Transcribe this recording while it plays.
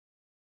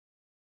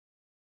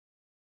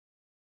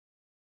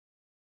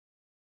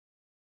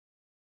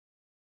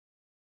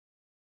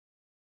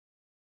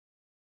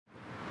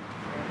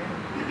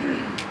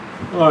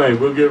All right,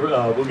 we'll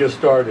get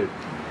started.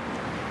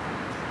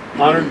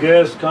 Honored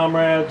guests,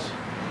 comrades,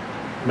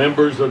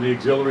 members of the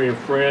auxiliary and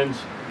friends,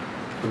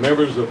 the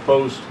members of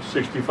Post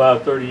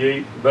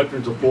 6538,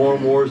 veterans of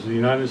foreign wars of the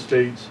United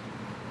States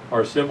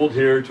are assembled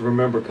here to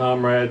remember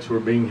comrades who are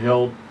being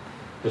held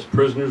as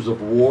prisoners of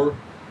war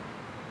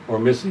or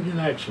missing in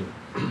action.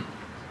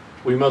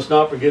 We must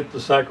not forget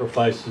the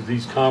sacrifices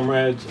these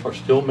comrades are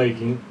still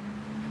making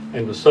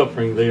and the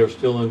suffering they are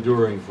still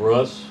enduring for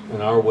us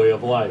and our way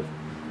of life.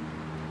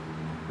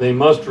 They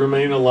must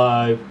remain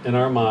alive in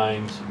our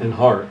minds and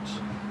hearts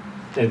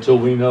until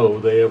we know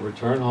they have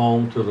returned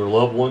home to their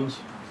loved ones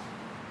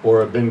or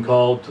have been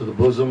called to the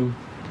bosom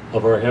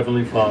of our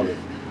Heavenly Father.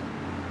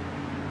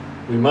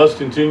 We must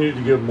continue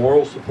to give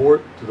moral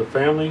support to the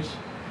families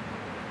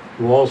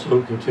who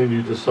also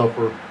continue to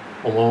suffer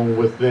along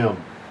with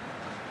them.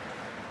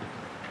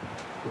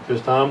 At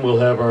this time, we'll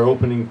have our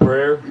opening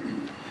prayer.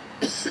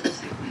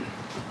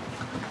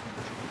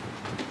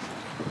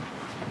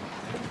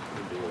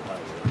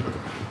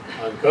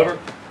 Uncover.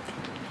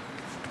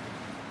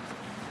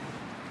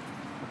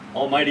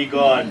 Almighty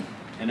God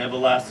and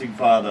everlasting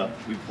Father,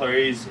 we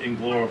praise and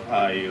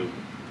glorify you.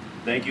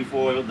 Thank you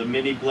for the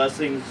many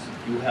blessings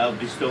you have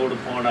bestowed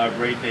upon our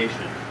great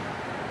nation.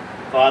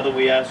 Father,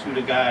 we ask you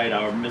to guide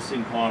our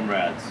missing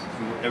comrades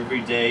through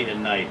every day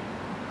and night.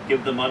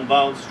 Give them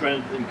unbound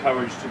strength and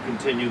courage to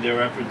continue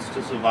their efforts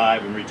to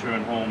survive and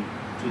return home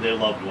to their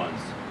loved ones.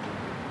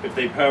 If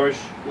they perish,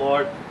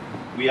 Lord,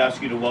 we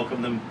ask you to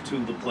welcome them to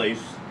the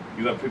place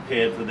you have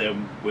prepared for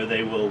them, where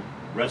they will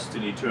rest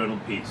in eternal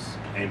peace.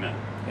 Amen.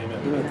 Amen.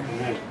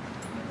 Amen.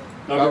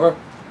 Cover.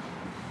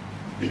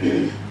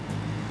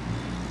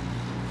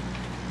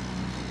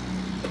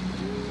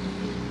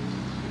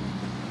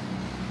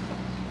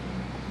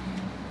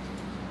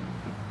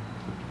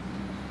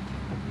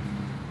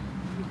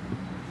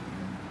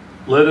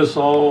 Let us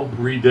all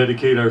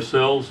rededicate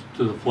ourselves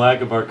to the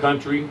flag of our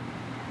country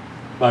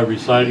by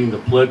reciting the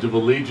Pledge of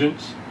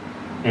Allegiance,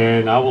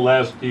 and I will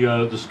ask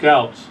the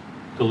Scouts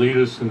to lead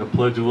us in the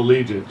Pledge of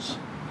Allegiance.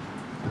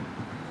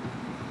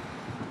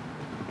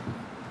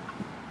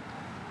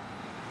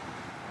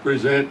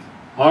 Present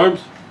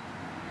arms.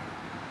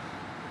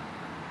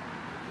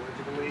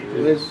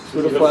 Allegiance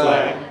to the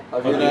flag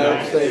of the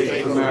United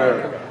States of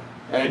America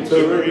and to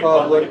the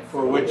republic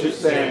for which it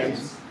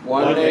stands,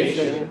 one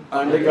nation,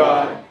 under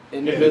God,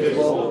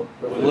 indivisible,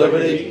 with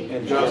liberty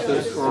and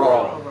justice for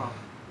all.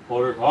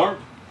 Order of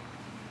arms.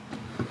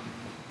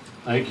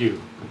 Thank you.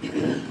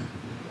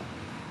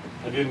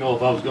 I didn't know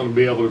if I was going to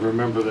be able to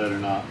remember that or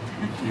not.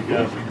 You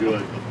guys are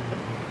good.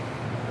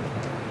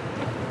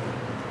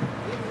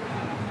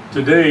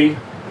 Today,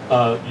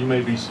 you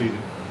may be seated,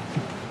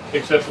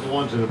 except for the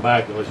ones in the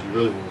back, unless you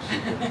really want to see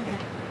them.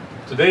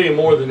 Today,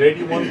 more than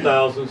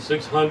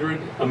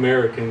 81,600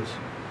 Americans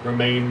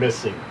remain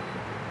missing.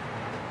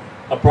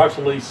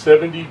 Approximately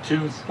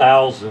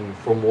 72,000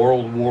 from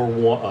World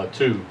War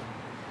II,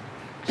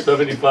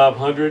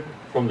 7,500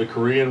 from the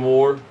Korean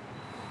War,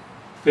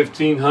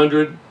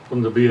 1,500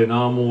 from the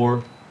Vietnam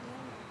War,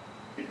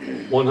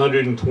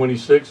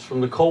 126 from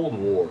the Cold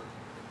War.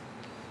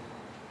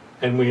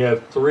 And we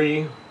have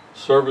 3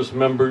 service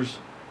members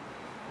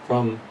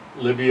from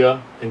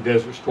Libya and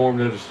Desert Storm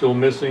that are still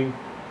missing,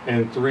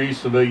 and 3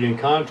 civilian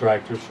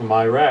contractors from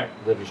Iraq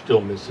that are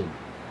still missing.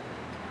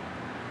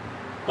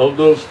 Of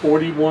those,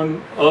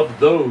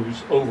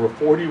 over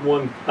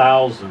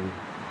 41,000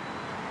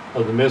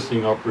 of the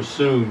missing are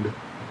presumed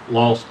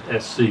lost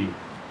at sea.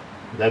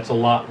 That's a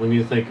lot when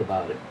you think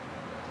about it.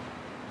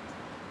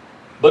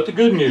 But the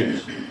good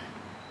news,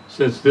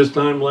 since this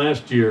time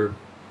last year,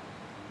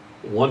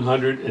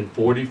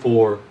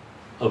 144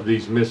 of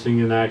these missing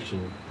in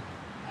action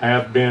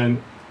have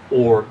been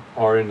or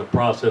are in the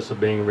process of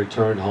being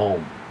returned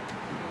home,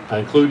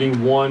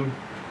 including 1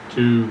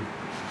 to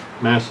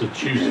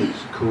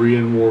Massachusetts,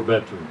 Korean War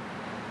veteran.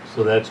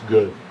 So that's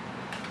good.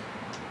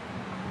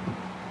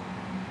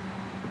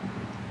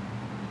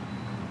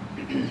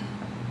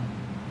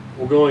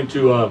 We're going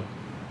to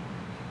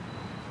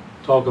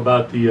talk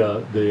about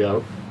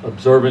the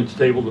observance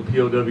table, the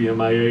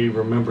POW-MIA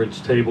remembrance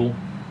table.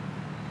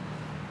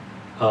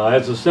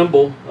 As a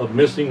symbol of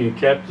missing and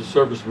captive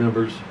service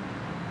members,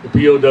 the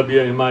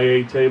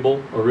POW-MIA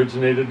table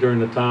originated during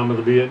the time of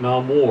the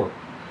Vietnam War.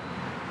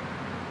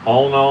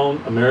 All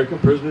known American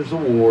prisoners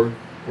of war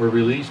were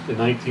released in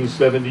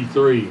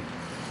 1973,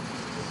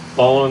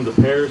 following the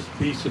Paris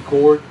Peace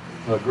Accord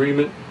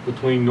agreement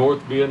between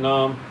North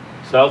Vietnam,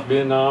 South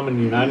Vietnam, and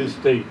the United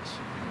States.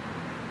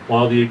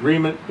 While the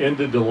agreement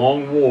ended the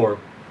long war,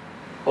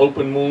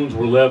 open wounds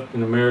were left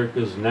in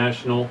America's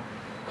national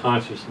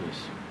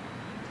consciousness.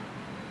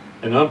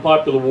 An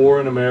unpopular war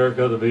in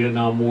America, the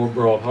Vietnam War,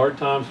 brought hard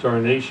times to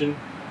our nation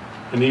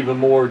and even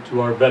more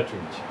to our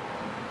veterans.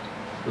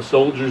 The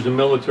soldiers and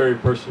military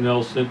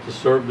personnel sent to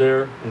serve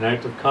there in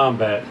active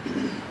combat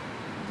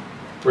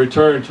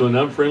returned to an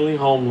unfriendly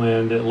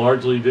homeland that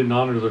largely didn't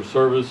honor their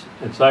service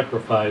and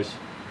sacrifice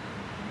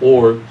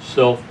or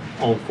self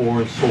on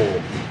foreign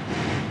soil.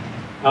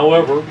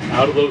 However,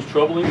 out of those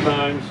troubling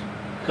times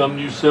come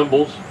new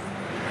symbols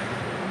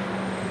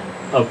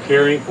of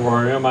caring for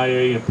our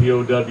MIA and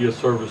POW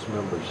service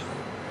members.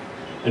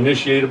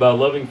 Initiated by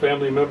loving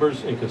family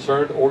members and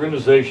concerned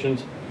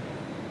organizations,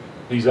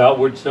 these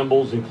outward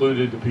symbols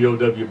included the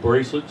POW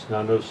bracelets. Now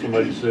I know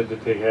somebody said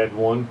that they had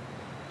one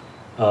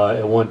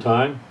at one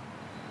time.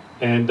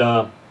 And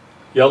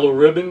yellow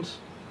ribbons,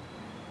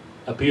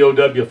 a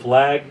POW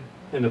flag,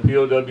 and a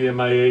POW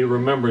MIA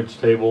remembrance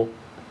table,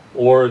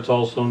 or it's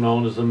also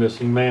known as the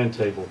missing man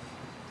table.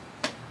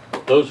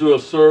 Those who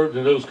have served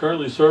and those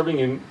currently serving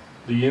in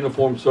the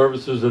uniformed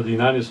services of the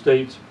United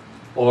States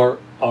are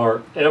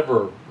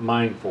ever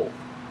mindful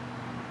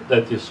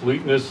that the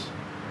sweetness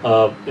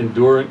of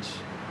enduring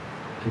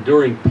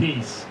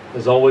peace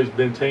has always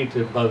been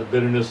tainted by the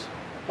bitterness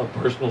of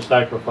personal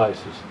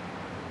sacrifices.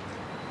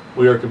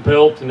 We are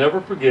compelled to never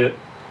forget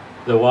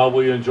that while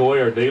we enjoy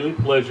our daily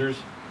pleasures,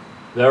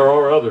 there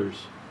are others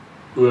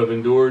who have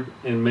endured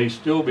and may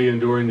still be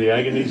enduring the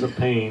agonies of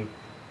pain,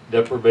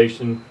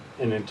 deprivation,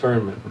 and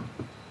internment.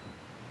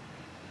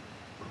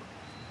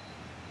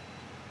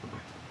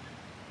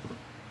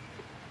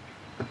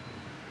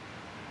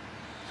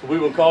 So we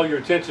will call your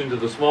attention to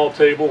the small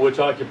table which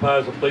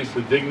occupies a place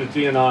of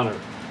dignity and honor.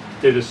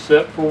 It is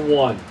set for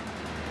one,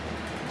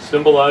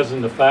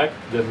 symbolizing the fact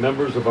that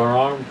members of our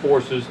armed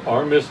forces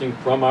are missing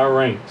from our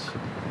ranks.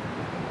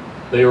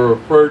 They are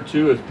referred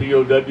to as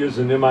POWs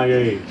and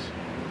MIAs.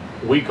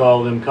 We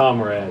call them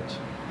comrades.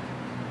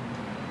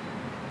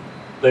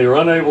 They are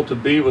unable to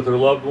be with their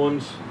loved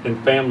ones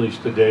and families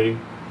today,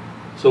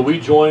 so we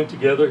join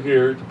together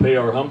here to pay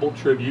our humble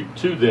tribute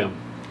to them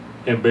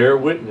and bear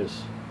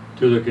witness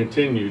to their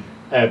continued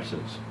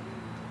absence.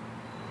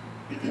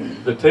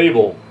 The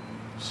table,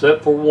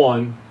 set for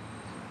one,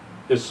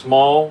 is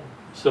small,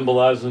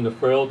 symbolizing the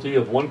frailty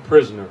of one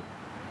prisoner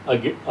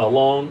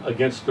alone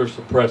against their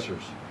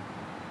suppressors.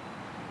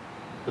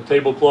 The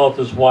tablecloth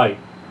is white,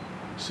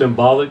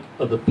 symbolic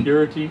of the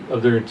purity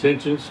of their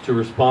intentions to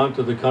respond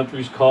to the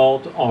country's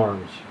call to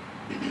arms.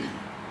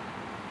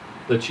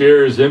 The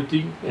chair is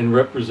empty and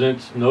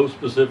represents no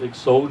specific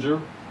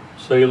soldier,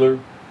 sailor,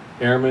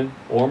 airman,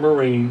 or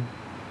Marine,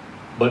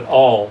 but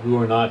all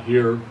who are not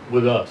here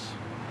with us.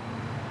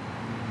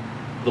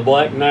 The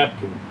black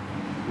napkin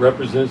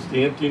represents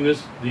the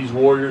emptiness these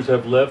warriors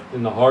have left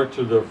in the hearts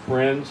of their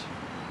friends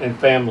and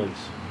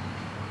families.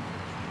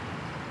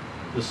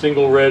 The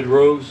single red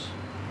rose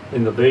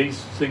in the vase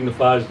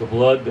signifies the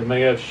blood that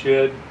may have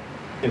shed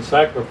and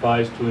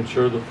sacrificed to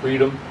ensure the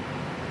freedom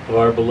of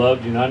our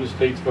beloved United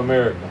States of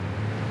America.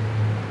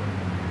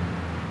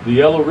 The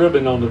yellow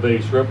ribbon on the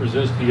vase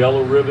represents the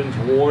yellow ribbons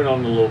worn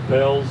on the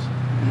lapels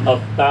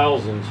of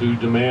thousands who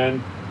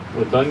demand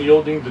with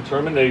unyielding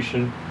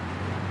determination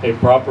a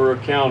proper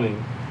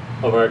accounting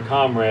of our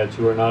comrades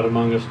who are not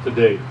among us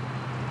today.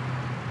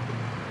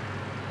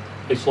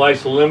 A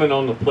slice of lemon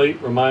on the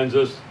plate reminds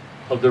us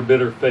of their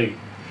bitter fate.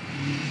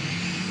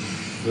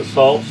 The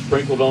salt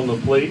sprinkled on the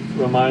plate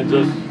reminds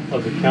us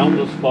of the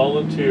countless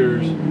fallen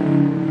tears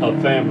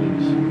of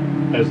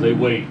families as they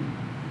wait.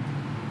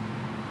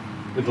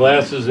 The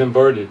glass is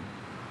inverted.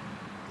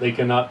 They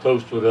cannot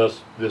toast with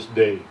us this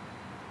day.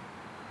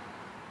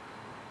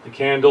 The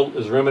candle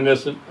is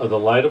reminiscent of the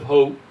light of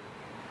hope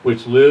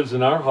which lives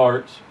in our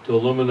hearts to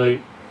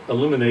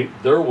illuminate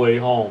their way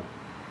home,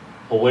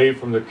 away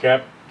from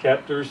their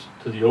captors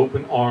to the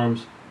open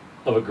arms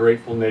of a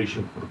grateful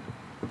nation.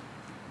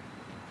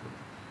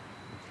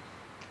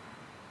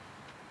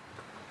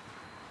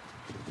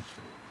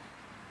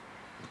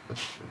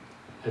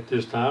 At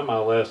this time,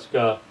 I'll ask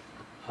for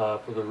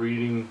the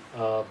reading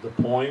of the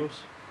poems.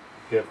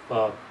 If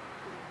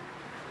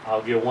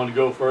I'll get one to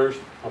go first,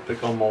 I'll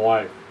pick on my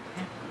wife.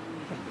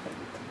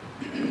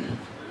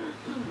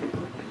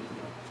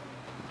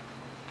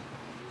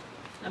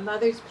 A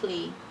Mother's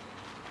Plea.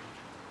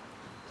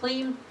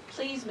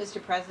 Please,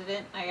 Mr.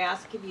 President, I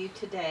ask of you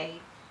today,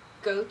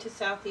 go to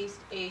Southeast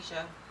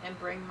Asia and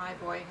bring my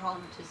boy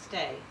home to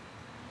stay.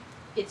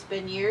 It's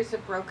been years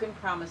of broken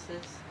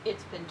promises.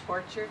 It's been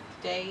torture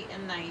day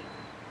and night.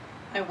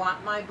 I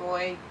want my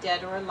boy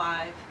dead or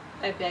alive.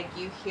 I beg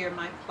you hear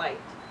my plight.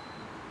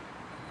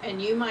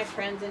 And you, my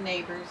friends and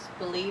neighbors,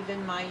 believe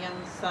in my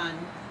young son.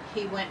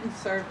 He went and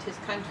served his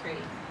country,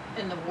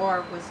 and the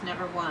war was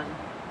never won.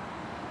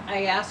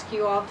 I ask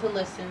you all to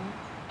listen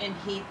and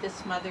heed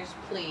this mother's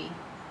plea.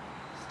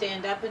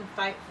 Stand up and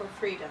fight for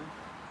freedom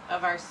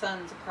of our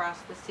sons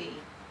across the sea.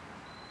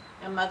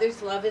 A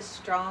mother's love is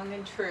strong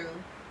and true,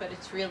 but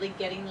it's really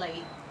getting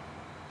late.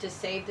 To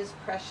save this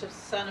precious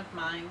son of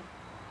mine,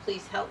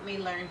 please help me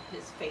learn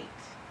his fate.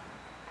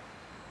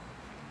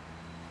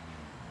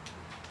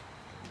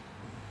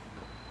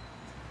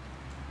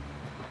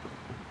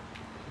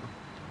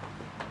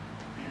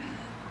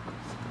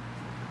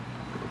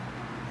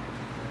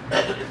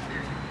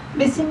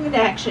 Missing in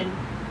action.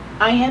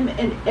 I am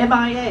an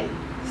MIA,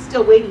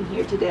 still waiting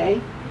here today.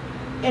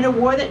 In a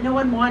war that no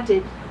one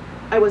wanted,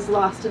 I was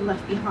lost and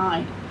left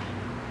behind.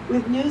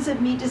 With news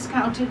of me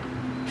discounted,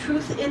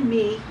 truth in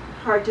me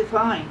hard to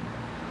find.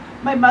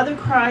 My mother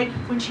cried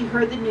when she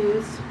heard the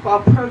news, while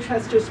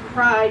protesters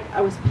cried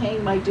I was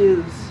paying my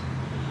dues.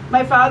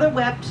 My father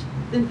wept,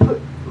 then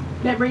put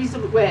memories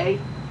away,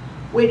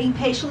 waiting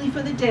patiently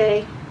for the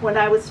day when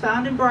I was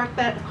found and brought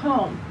back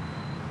home.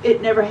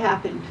 It never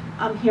happened.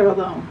 I'm here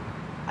alone.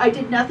 I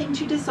did nothing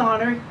to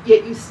dishonor,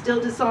 yet you still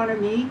dishonor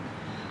me.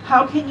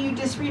 How can you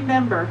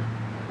disremember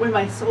when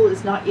my soul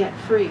is not yet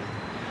free?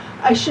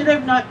 I should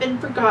have not been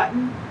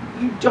forgotten.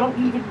 You don't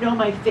even know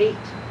my fate.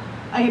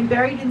 I am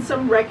buried in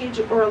some wreckage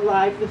or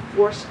alive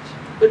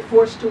but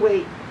forced to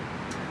wait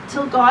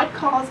till God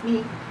calls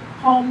me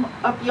home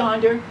up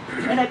yonder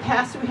and I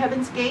pass through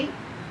heaven's gate.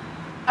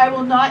 I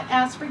will not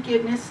ask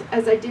forgiveness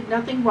as I did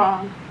nothing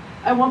wrong.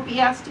 I won't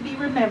be asked to be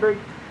remembered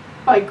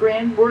by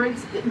grand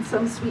words in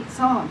some sweet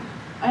song.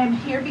 I am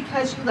here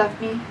because you left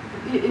me.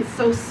 It is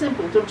so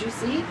simple, don't you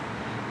see?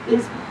 It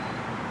is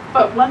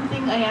but one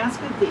thing I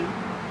ask of thee.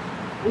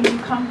 Will you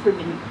come for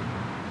me?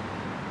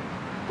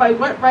 By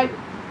what right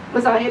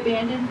was I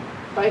abandoned?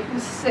 By who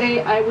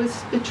say I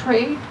was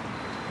betrayed?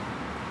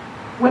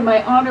 When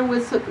my honor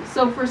was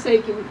so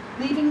forsaken,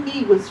 leaving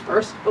me was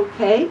first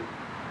okay?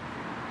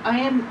 I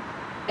am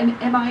an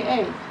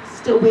MIA,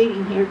 still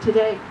waiting here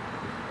today.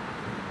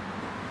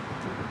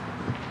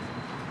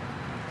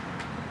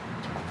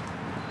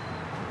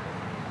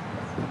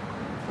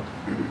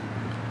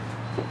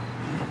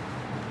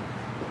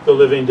 The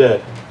living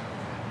dead.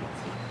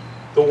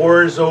 The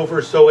war is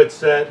over, so it's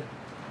said.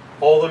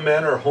 All the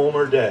men are home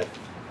or dead.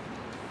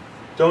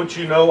 Don't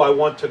you know I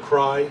want to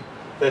cry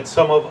that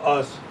some of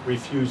us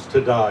refuse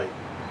to die?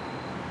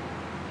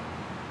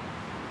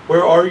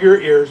 Where are your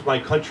ears, my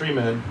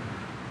countrymen,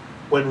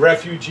 when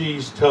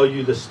refugees tell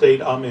you the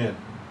state I'm in?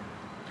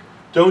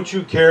 Don't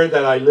you care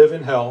that I live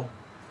in hell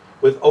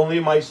with only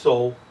my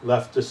soul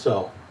left to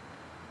sell?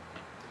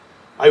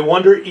 I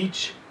wonder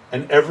each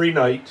and every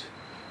night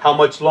how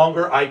much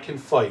longer I can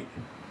fight.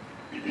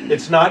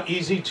 It's not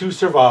easy to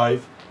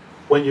survive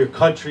when your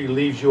country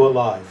leaves you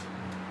alive.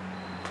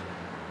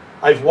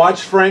 I've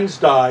watched friends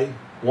die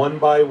one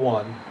by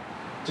one.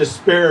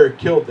 Despair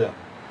killed them,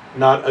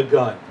 not a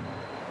gun.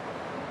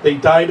 They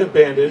died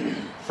abandoned,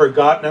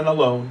 forgotten and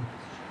alone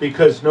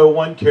because no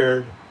one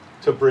cared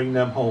to bring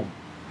them home.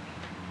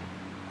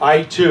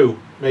 I too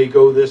may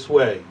go this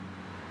way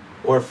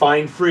or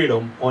find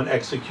freedom on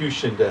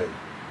execution day.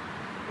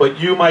 But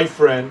you, my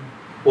friend,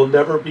 will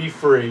never be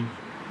free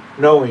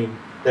knowing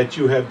that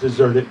you have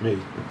deserted me.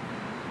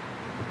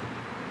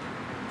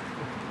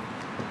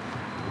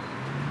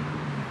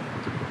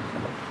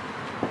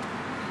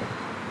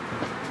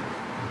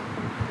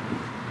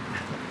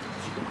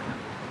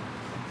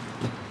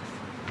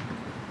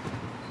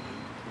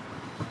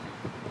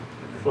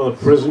 For the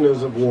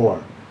prisoners of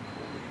war.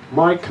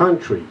 My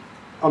country,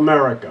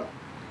 America,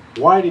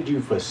 why did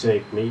you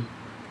forsake me?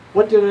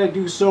 What did I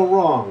do so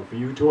wrong for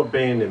you to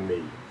abandon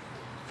me?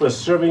 For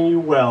serving you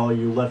well,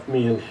 you left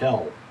me in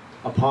hell,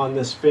 upon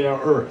this fair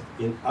earth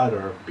in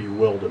utter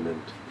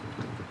bewilderment.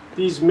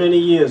 These many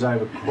years I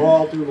have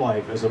crawled through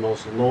life as a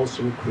most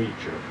lonesome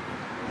creature,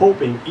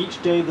 hoping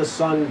each day the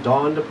sun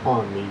dawned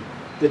upon me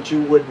that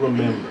you would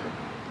remember.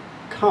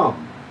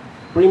 Come,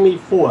 bring me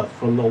forth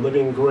from the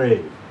living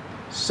grave,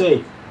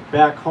 safe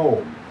back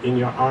home in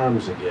your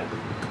arms again.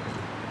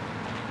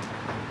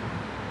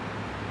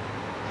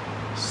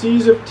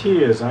 Seas of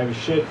tears I've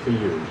shed for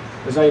you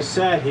as I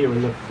sat here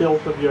in the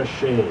filth of your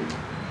shame,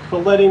 for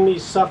letting me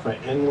suffer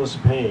endless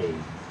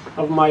pain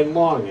of my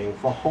longing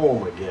for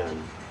home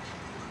again.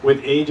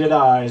 With aged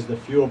eyes, the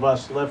few of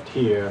us left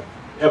here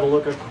ever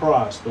look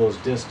across those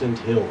distant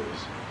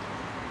hills.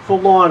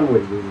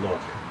 Forlornly we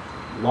look,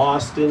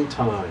 lost in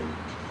time,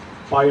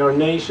 by our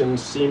nation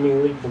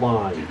seemingly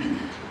blind,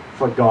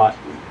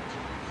 forgotten.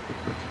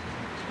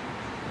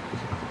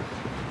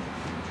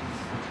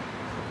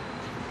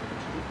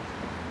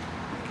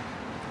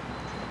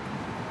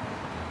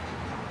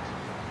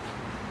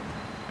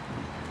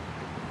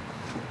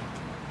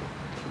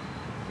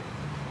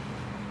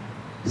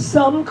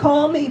 Some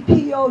call me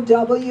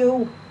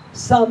POW,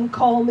 some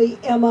call me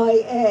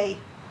MIA.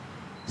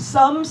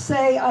 Some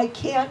say I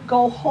can't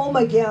go home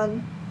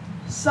again,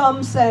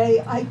 some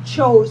say I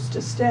chose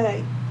to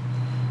stay.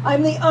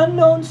 I'm the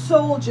unknown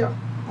soldier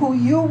who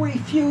you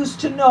refuse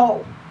to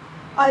know.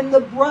 I'm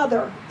the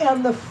brother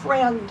and the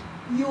friend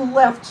you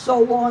left so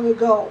long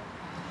ago.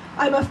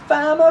 I'm a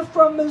farmer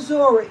from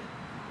Missouri,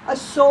 a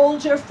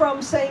soldier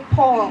from St.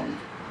 Paul.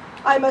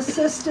 I'm a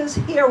sister's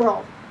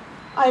hero.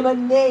 I'm a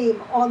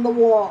name on the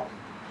wall.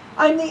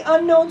 I'm the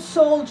unknown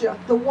soldier,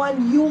 the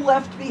one you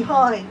left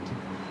behind.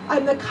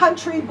 I'm the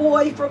country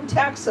boy from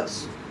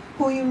Texas,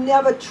 who you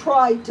never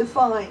tried to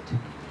find.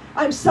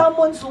 I'm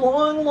someone's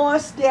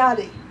long-lost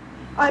daddy.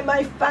 I'm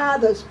my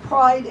father's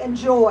pride and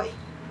joy.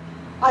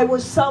 I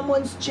was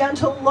someone's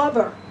gentle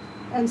lover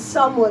and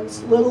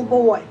someone's little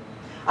boy.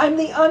 I'm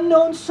the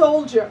unknown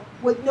soldier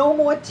with no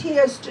more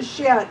tears to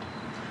shed.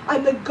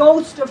 I'm the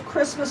ghost of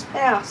Christmas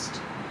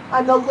past.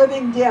 I'm the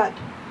living dead.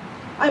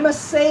 I'm a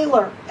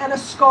sailor and a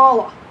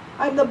scholar.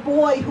 I'm the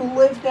boy who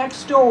lived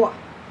next door.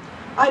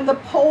 I'm the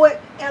poet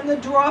and the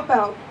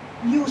dropout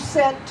you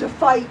sent to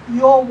fight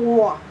your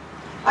war.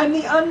 I'm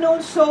the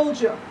unknown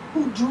soldier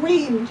who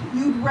dreamed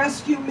you'd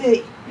rescue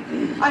me.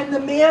 I'm the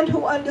man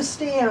who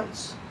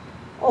understands.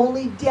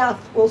 Only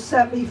death will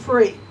set me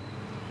free.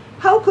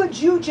 How could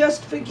you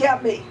just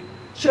forget me?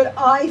 Should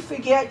I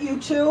forget you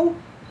too?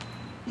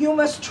 You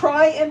must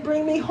try and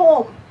bring me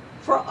home,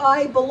 for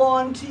I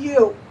belong to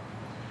you.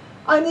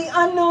 I'm the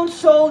unknown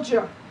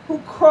soldier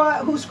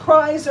whose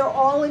cries are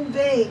all in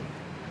vain.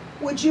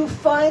 Would you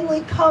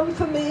finally come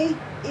for me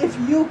if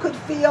you could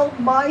feel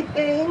my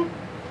pain?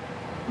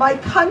 My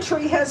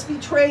country has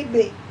betrayed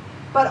me,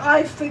 but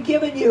I've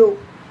forgiven you.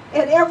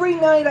 And every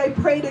night I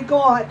pray to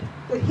God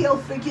that He'll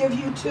forgive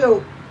you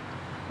too.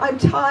 I'm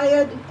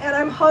tired and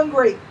I'm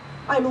hungry.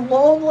 I'm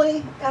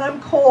lonely and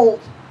I'm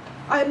cold.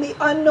 I'm the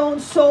unknown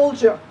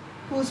soldier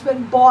who's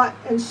been bought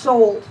and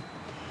sold.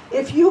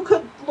 If you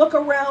could look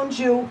around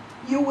you,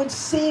 you would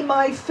see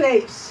my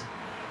face.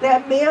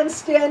 That man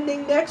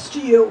standing next to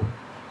you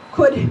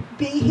could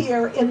be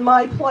here in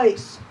my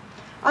place.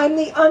 I'm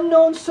the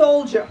unknown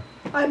soldier.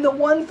 I'm the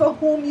one for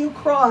whom you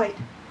cried.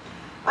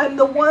 I'm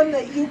the one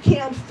that you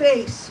can't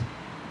face,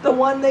 the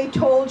one they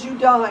told you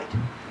died.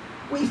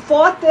 We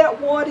fought that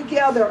war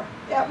together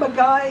at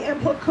Magai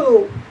and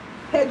Plaku.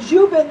 Had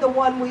you been the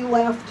one we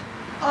left,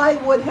 I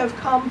would have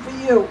come for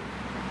you.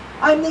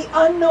 I'm the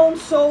unknown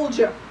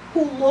soldier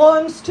who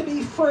longs to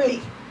be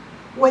free.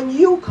 When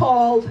you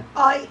called,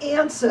 I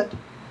answered.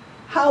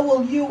 How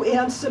will you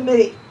answer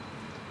me?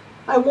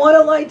 I want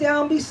to lie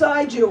down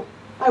beside you.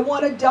 I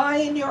want to die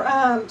in your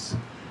arms.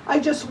 I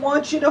just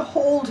want you to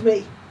hold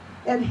me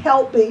and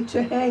help me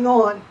to hang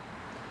on.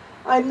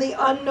 I'm the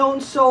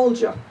unknown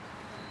soldier,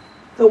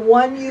 the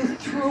one you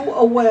threw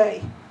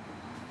away.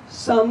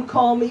 Some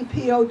call me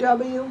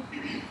POW,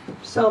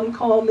 some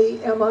call me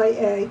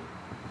MIA.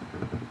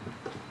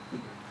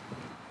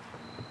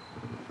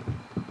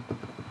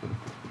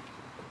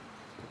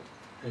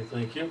 Okay,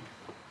 thank you.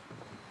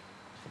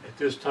 At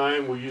this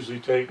time, we usually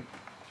take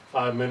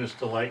 5 minutes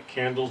to light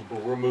candles,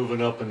 but we're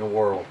moving up in the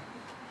world.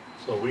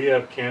 So we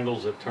have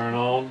candles that turn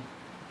on.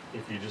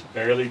 If you just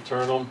barely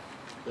turn them,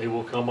 they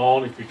will come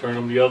on. If you turn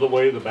them the other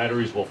way, the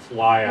batteries will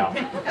fly out.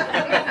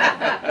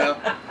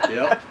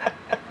 Yep.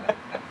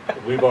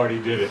 We've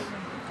already did it.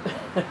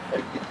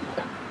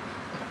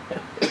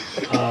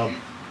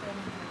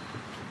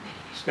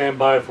 Stand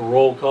by for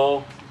roll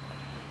call.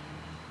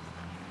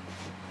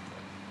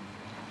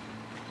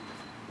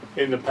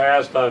 In the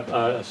past,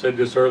 I said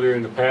this earlier,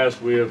 in the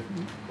past we have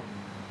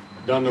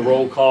done the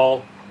roll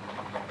call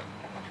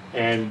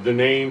and the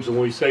names, and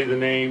when we say the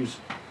names,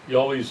 you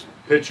always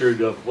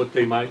pictured of what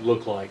they might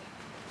look like.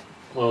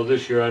 Well,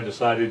 this year I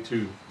decided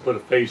to put a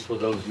face with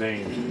those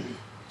names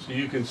so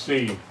you can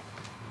see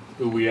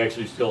who we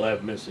actually still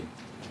have missing.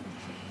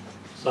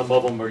 Some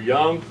of them are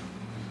young,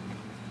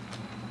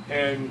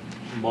 and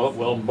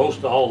well,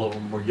 most all of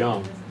them were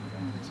young.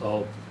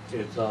 So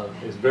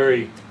it's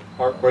very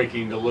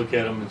heartbreaking to look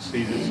at them and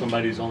see that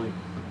somebody's only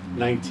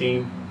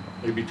 19,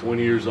 maybe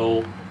 20 years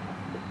old,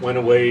 went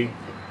away,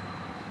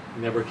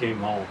 never came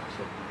home.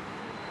 So.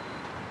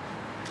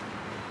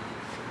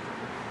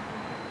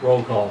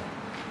 Roll call.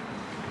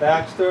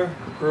 Baxter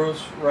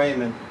Bruce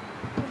Raymond.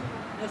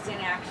 Missing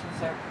action,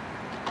 sir.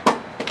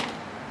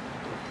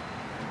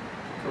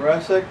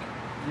 Karesic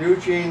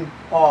Eugene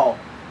Paul.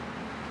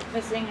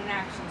 Missing in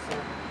action,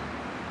 sir.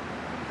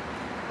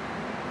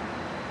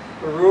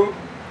 Baruch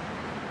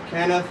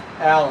Kenneth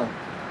Allen.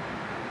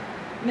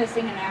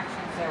 Missing in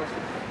action, sir.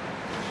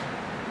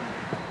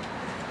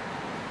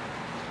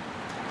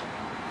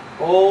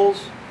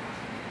 Bowles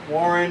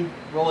Warren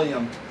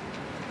William.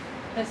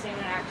 Missing in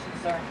action,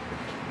 sir.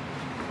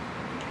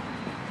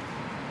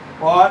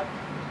 Bott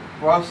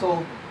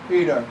Russell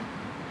Peter.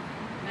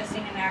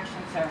 Missing in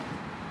action, sir.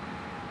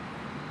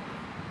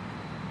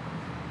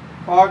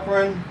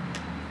 Cochran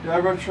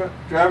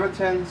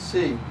Draverton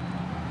C.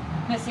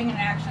 Missing in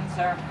action,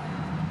 sir.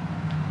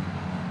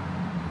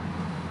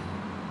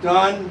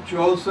 Dunn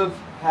Joseph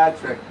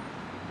Patrick.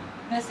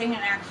 Missing in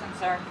action,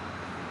 sir.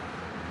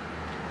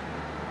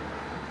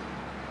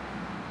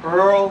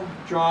 Earl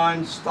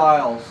John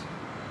Stiles.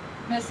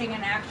 Missing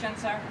in action,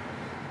 sir.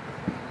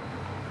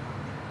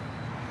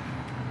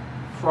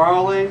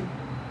 Farley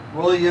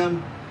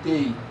William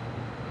D.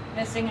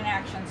 Missing in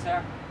action,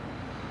 sir.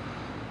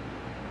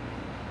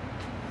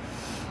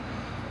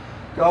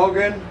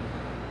 Gogan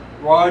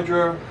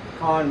Roger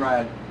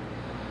Conrad.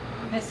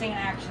 Missing in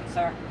action,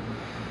 sir.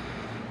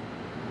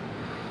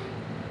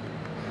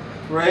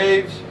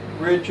 Graves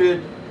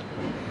Richard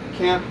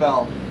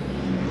Campbell.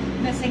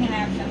 Missing in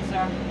action,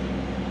 sir.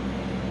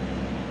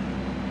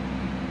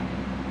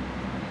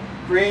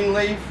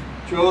 Greenleaf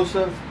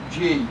Joseph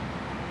G.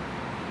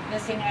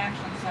 Missing in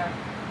action, sir.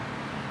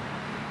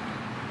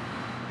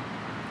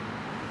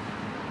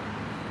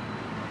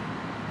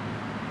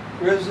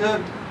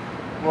 Grizzard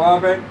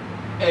Robert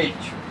H.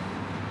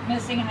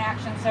 Missing in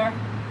action, sir.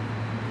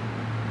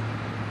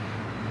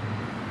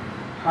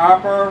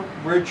 Harper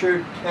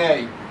Richard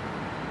K.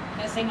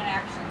 Missing in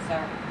action,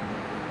 sir.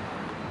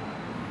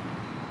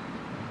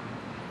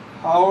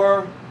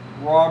 Howard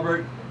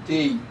Robert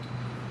D.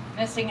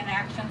 Missing in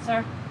action,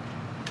 sir.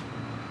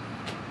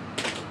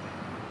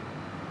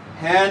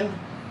 Hen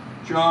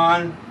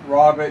John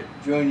Robert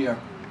Jr.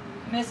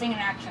 Missing in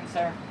action,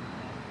 sir.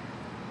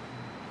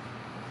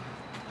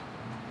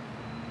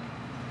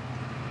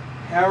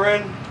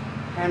 Heron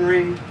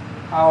Henry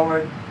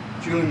Howard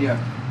Jr.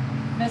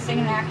 Missing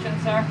in action,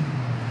 sir.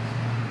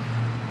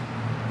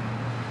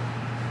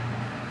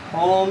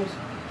 Holmes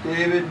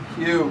David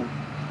Hugh.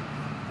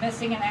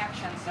 Missing in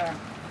action, sir.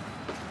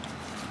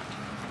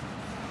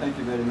 Thank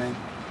you, Betty Mae.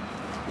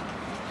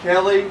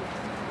 Kelly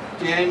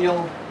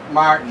Daniel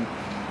Martin.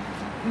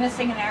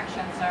 Missing in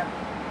action, sir.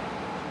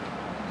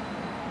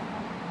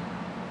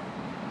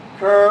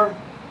 Kerr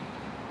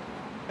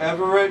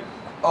Everett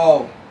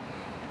O.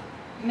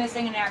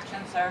 Missing in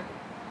action, sir.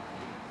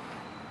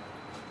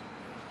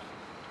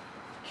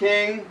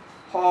 King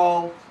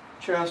Paul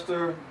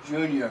Chester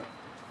Jr.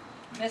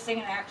 Missing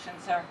in action,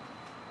 sir.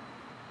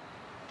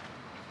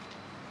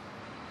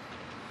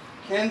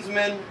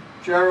 Kinsman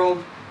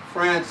Gerald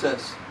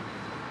Francis.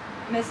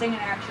 Missing in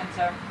action,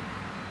 sir.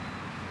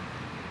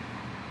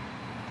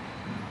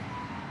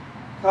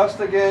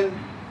 Costigan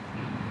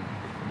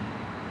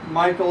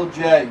Michael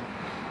J.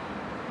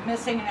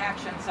 Missing in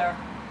action, sir.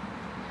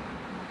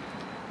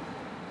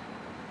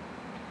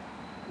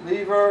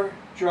 Lever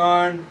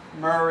John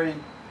Murray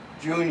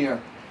Jr.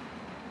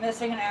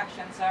 Missing in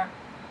action, sir.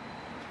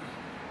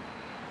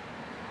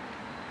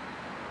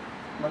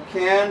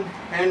 McCann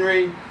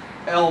Henry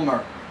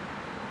Elmer.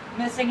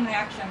 Missing in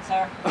action,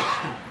 sir.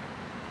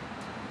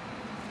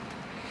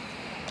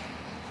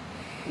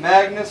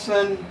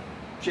 Magnuson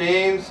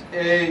James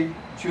A.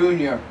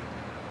 Jr.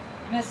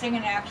 Missing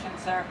in action,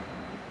 sir.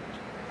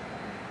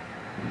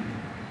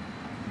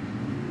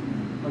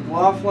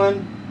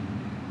 McLaughlin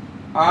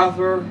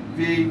Arthur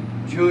V.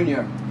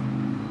 Jr.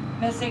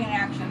 Missing in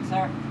action,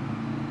 sir.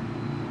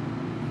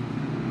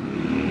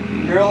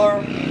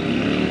 Miller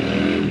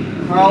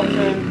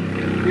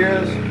Carlton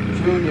Pierce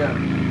Jr.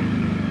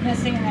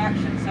 Missing in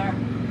action, sir.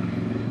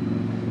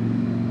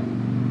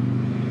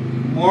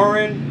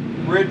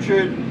 Warren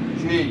Richard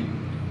G.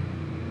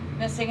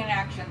 Missing in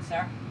action,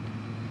 sir.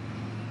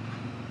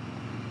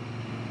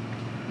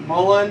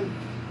 Mullen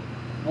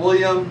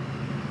William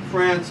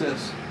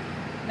Francis.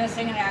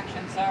 Missing in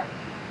action, sir.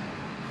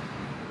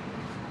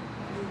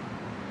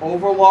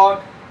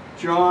 Overlock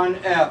John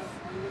F.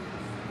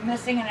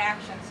 Missing in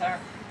action, sir.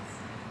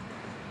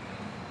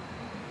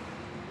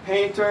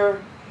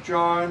 Painter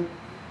John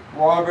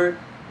Robert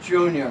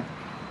Jr.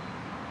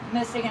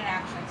 Missing in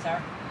action,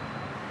 sir.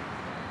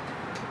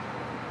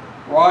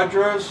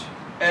 Rogers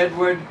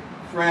Edward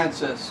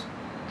Francis.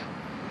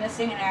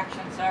 Missing in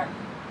action, sir.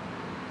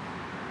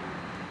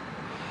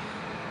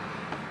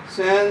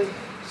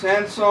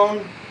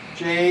 Sansone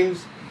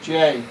James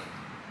J.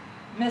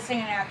 Missing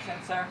in action,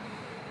 sir.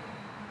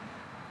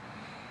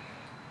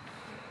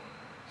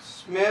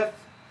 Smith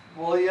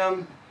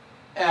William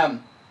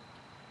M.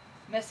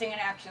 Missing in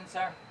action,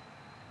 sir.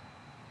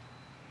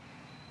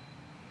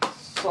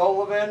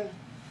 Sullivan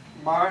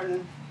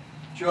Martin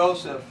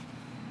Joseph.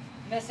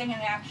 Missing in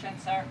action,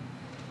 sir.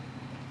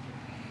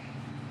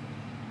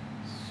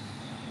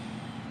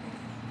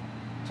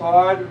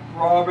 Todd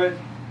Robert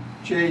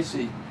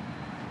Chasey.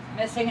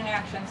 Missing in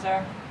action,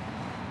 sir.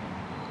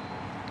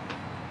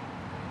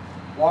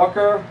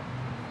 Walker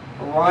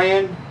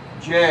Ryan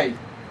J.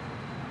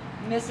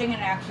 Missing in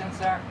action,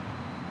 sir.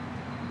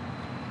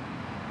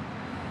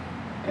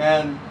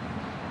 And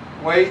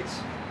Waits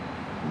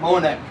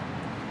Monick.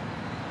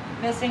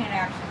 Missing in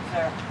action,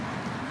 sir.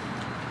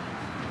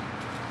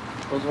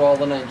 Those are all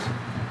the names.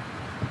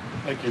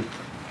 Thank you.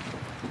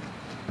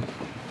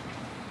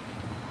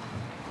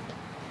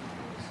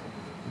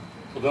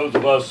 For those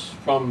of us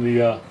from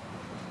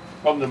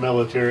the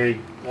military,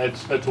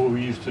 that's what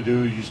we used to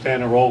do. You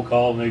stand a roll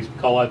call and they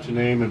call out your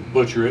name and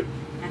butcher it,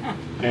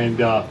 and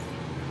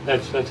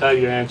that's how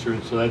you answer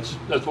it. So that's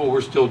what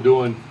we're still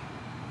doing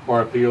for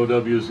our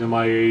POWs,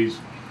 MIAs,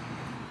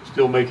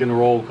 still making the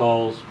roll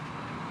calls.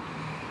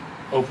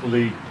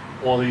 Hopefully,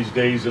 one of these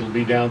days it'll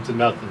be down to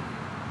nothing,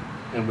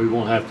 and we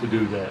won't have to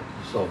do that.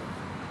 So.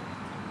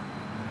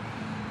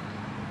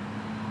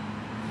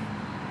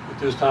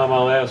 This time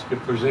I'll ask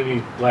if there's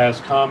any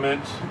last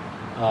comments.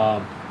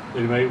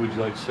 Anybody, would you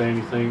like to say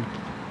anything?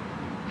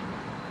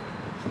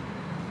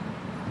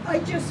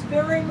 I'd just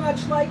very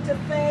much like to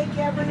thank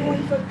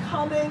everyone for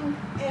coming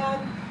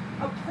and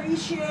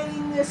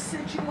appreciating this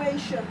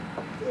situation.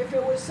 If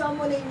it was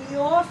someone in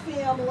your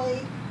family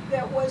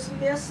that was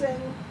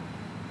missing,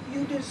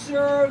 you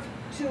deserve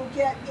to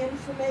get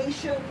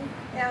information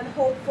and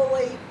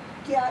hopefully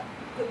get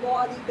the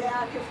body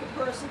back if the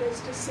person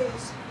is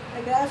deceased.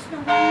 And that's the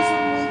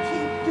reason we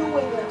keep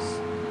doing this,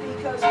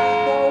 because we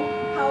know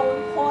how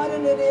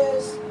important it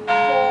is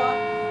for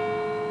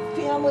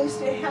families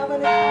to have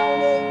an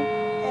accounting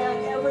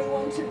and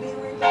everyone to be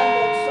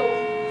remembered. So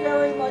we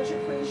very much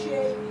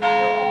appreciate you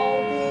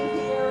all being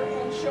here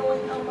and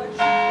showing how much you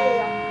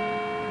care.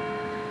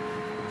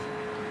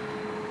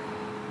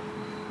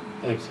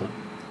 Excellent.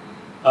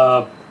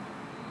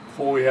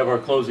 Before we have our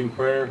closing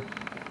prayer,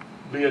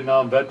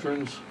 Vietnam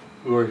veterans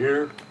who are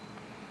here.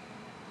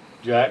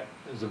 Jack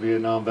is a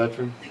Vietnam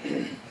veteran.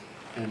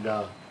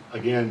 And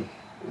again,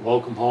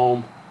 welcome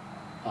home.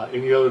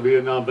 Any other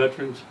Vietnam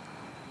veterans?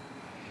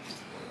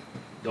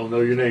 Don't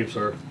know your name,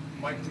 sir.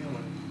 Mike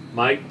Dillon.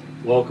 Mike,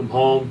 welcome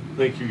home.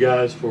 Thank you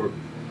guys for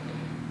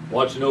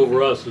watching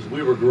over us as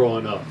we were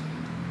growing up.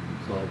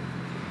 So,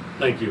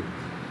 thank you.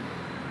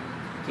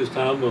 At this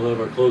time, we'll have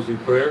our closing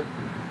prayer.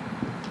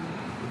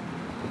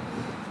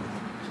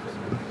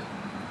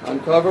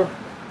 Uncover.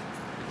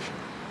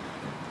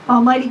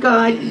 Almighty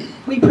God,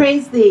 we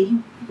praise Thee,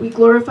 we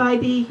glorify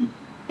Thee,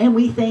 and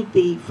we thank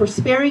Thee for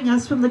sparing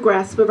us from the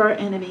grasp of our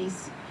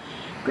enemies.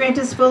 Grant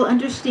us full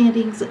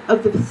understandings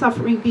of the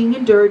suffering being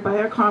endured by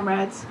our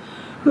comrades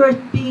who are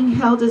being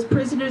held as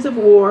prisoners of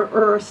war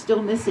or are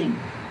still missing.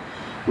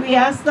 We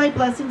ask Thy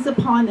blessings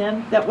upon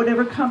them, that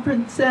whatever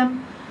comforts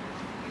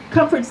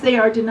they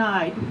are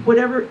denied,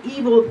 whatever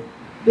evil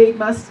they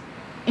must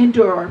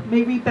endure,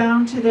 may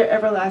rebound to their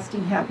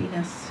everlasting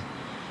happiness.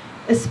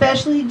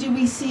 Especially do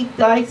we seek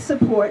Thy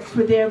support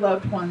for their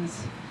loved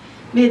ones.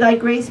 May Thy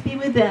grace be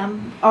with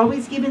them,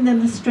 always giving them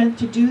the strength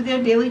to do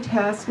their daily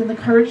tasks and the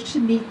courage to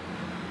meet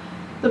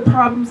the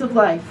problems of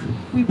life.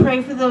 We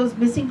pray for those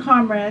missing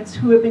comrades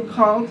who have been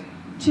called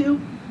to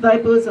Thy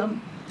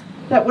bosom,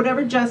 that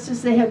whatever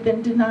justice they have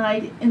been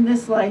denied in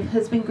this life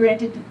has been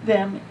granted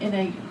them in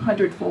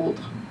 100-fold.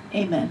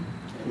 Amen.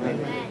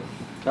 Amen.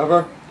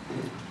 Cover.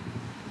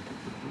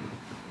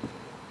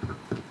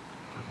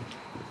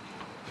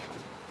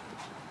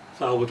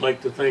 So I would like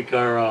to thank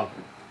our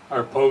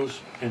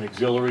post and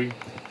auxiliary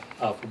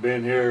for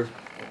being here,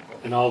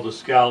 and all the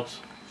scouts.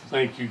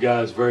 Thank you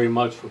guys very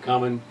much for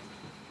coming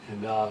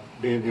and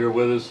being here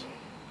with us.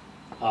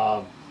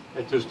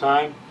 At this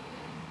time,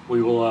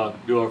 we will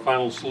do our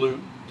final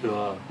salute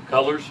to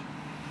colors.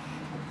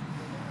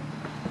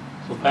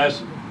 So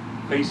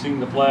facing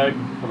the flag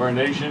of our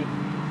nation,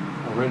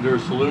 I'll render a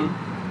salute.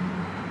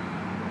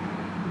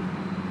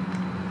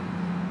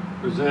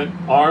 Present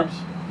arms.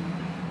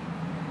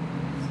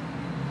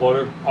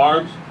 Water,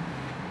 arms.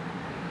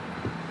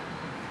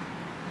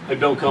 It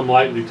don't come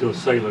lightly to a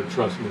sailor,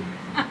 trust me.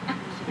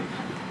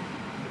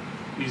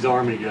 These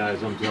Army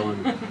guys, I'm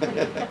telling you.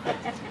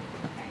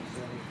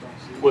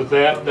 With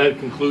that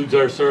concludes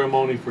our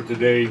ceremony for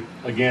today.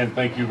 Again,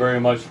 thank you very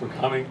much for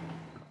coming.